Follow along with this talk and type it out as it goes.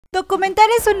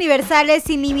Documentales Universales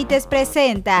Sin Límites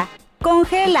presenta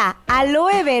Congela,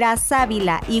 ALOE, VERA,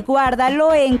 SABILA y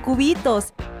Guárdalo en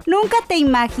Cubitos. Nunca te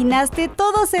imaginaste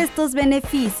todos estos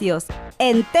beneficios.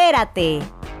 ¡Entérate!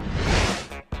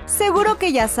 Seguro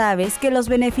que ya sabes que los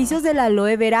beneficios del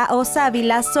aloe vera o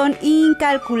sábila son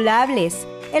incalculables.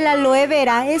 El aloe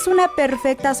vera es una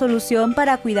perfecta solución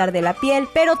para cuidar de la piel,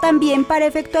 pero también para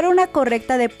efectuar una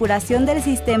correcta depuración del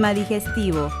sistema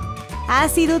digestivo. Ha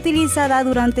sido utilizada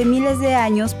durante miles de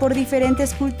años por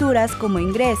diferentes culturas como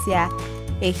en Grecia,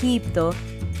 Egipto,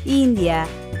 India,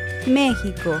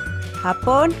 México,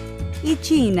 Japón y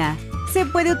China. Se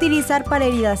puede utilizar para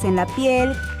heridas en la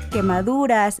piel,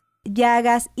 quemaduras,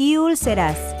 llagas y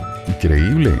úlceras.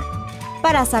 ¡Increíble!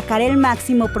 Para sacar el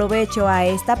máximo provecho a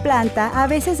esta planta, a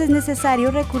veces es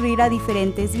necesario recurrir a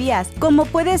diferentes vías, como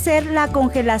puede ser la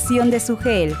congelación de su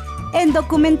gel. En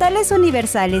Documentales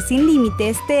Universales Sin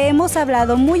Límites te hemos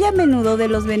hablado muy a menudo de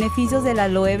los beneficios del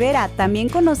aloe vera, también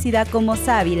conocida como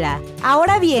sábila.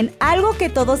 Ahora bien, algo que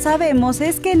todos sabemos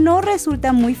es que no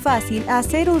resulta muy fácil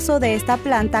hacer uso de esta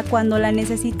planta cuando la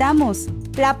necesitamos.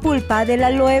 La pulpa del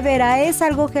aloe vera es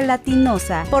algo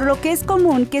gelatinosa, por lo que es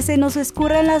común que se nos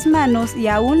escurra en las manos y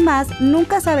aún más,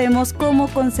 nunca sabemos cómo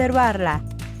conservarla.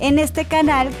 En este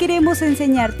canal queremos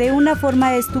enseñarte una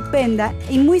forma estupenda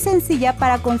y muy sencilla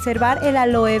para conservar el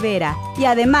aloe vera y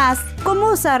además cómo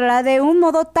usarla de un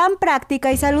modo tan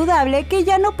práctica y saludable que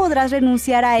ya no podrás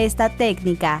renunciar a esta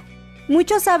técnica.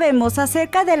 Muchos sabemos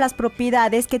acerca de las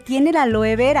propiedades que tiene el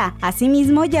aloe vera,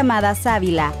 asimismo llamada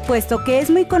sábila, puesto que es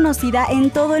muy conocida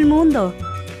en todo el mundo.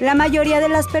 La mayoría de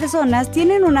las personas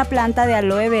tienen una planta de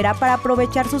aloe vera para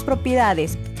aprovechar sus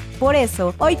propiedades. Por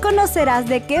eso, hoy conocerás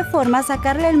de qué forma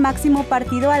sacarle el máximo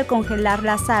partido al congelar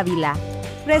la sábila.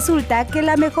 Resulta que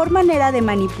la mejor manera de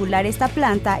manipular esta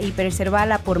planta y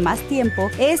preservarla por más tiempo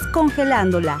es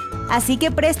congelándola. Así que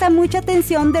presta mucha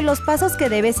atención de los pasos que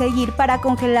debes seguir para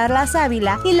congelar la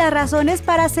sábila y las razones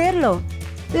para hacerlo.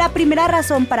 La primera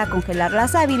razón para congelar la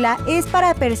sábila es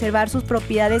para preservar sus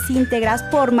propiedades íntegras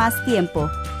por más tiempo.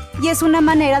 Y es una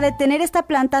manera de tener esta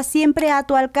planta siempre a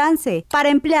tu alcance, para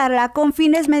emplearla con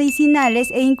fines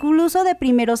medicinales e incluso de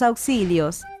primeros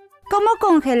auxilios. ¿Cómo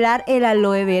congelar el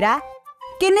aloe vera?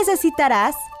 ¿Qué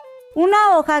necesitarás?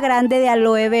 Una hoja grande de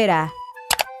aloe vera,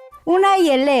 una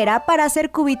hielera para hacer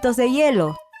cubitos de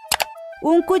hielo,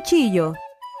 un cuchillo,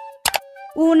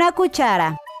 una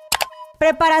cuchara.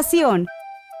 Preparación.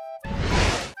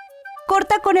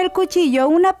 Corta con el cuchillo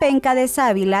una penca de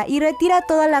sábila y retira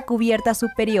toda la cubierta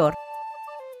superior.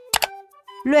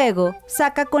 Luego,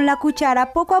 saca con la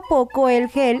cuchara poco a poco el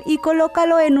gel y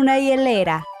colócalo en una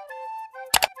hielera.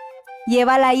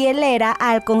 Lleva la hielera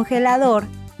al congelador.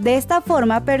 De esta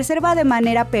forma, preserva de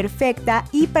manera perfecta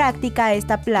y práctica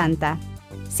esta planta.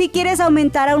 Si quieres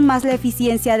aumentar aún más la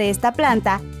eficiencia de esta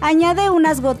planta, añade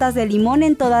unas gotas de limón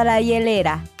en toda la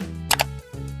hielera.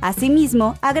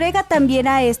 Asimismo, agrega también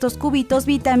a estos cubitos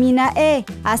vitamina E,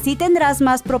 así tendrás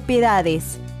más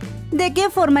propiedades. ¿De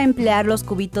qué forma emplear los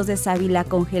cubitos de sábila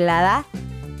congelada?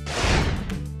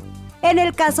 En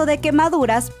el caso de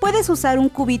quemaduras, puedes usar un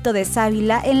cubito de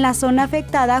sábila en la zona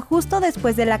afectada justo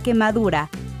después de la quemadura.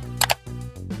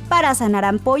 Para sanar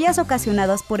ampollas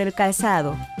ocasionadas por el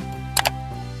calzado.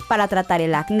 Para tratar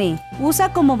el acné,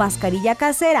 usa como mascarilla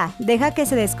casera, deja que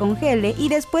se descongele y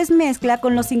después mezcla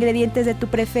con los ingredientes de tu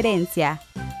preferencia.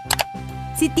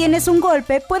 Si tienes un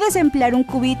golpe, puedes emplear un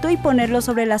cubito y ponerlo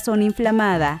sobre la zona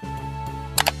inflamada.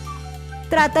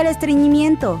 Trata el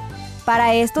estreñimiento.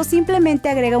 Para esto simplemente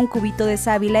agrega un cubito de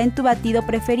sábila en tu batido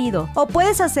preferido o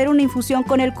puedes hacer una infusión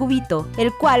con el cubito,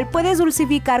 el cual puedes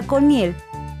dulcificar con miel.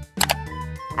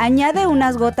 Añade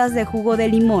unas gotas de jugo de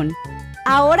limón.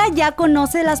 Ahora ya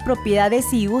conoces las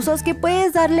propiedades y usos que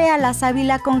puedes darle a la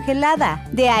sábila congelada.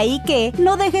 De ahí que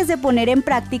no dejes de poner en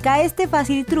práctica este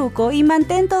fácil truco y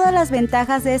mantén todas las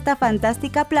ventajas de esta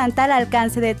fantástica planta al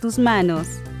alcance de tus manos.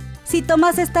 Si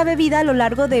tomas esta bebida a lo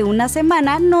largo de una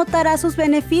semana, notarás sus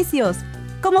beneficios.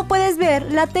 Como puedes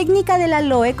ver, la técnica del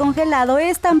aloe congelado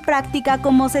es tan práctica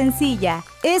como sencilla.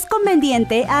 Es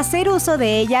conveniente hacer uso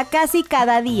de ella casi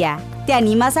cada día. ¿Te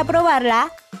animas a probarla?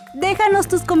 Déjanos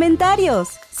tus comentarios.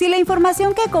 Si la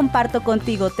información que comparto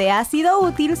contigo te ha sido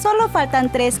útil, solo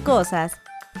faltan 3 cosas.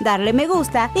 Darle me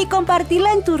gusta y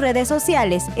compartirla en tus redes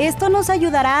sociales. Esto nos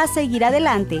ayudará a seguir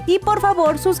adelante. Y por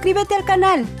favor, suscríbete al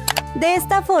canal. De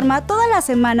esta forma, toda la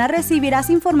semana recibirás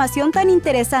información tan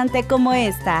interesante como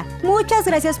esta. Muchas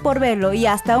gracias por verlo y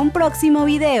hasta un próximo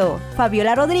video.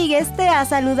 Fabiola Rodríguez te ha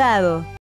saludado.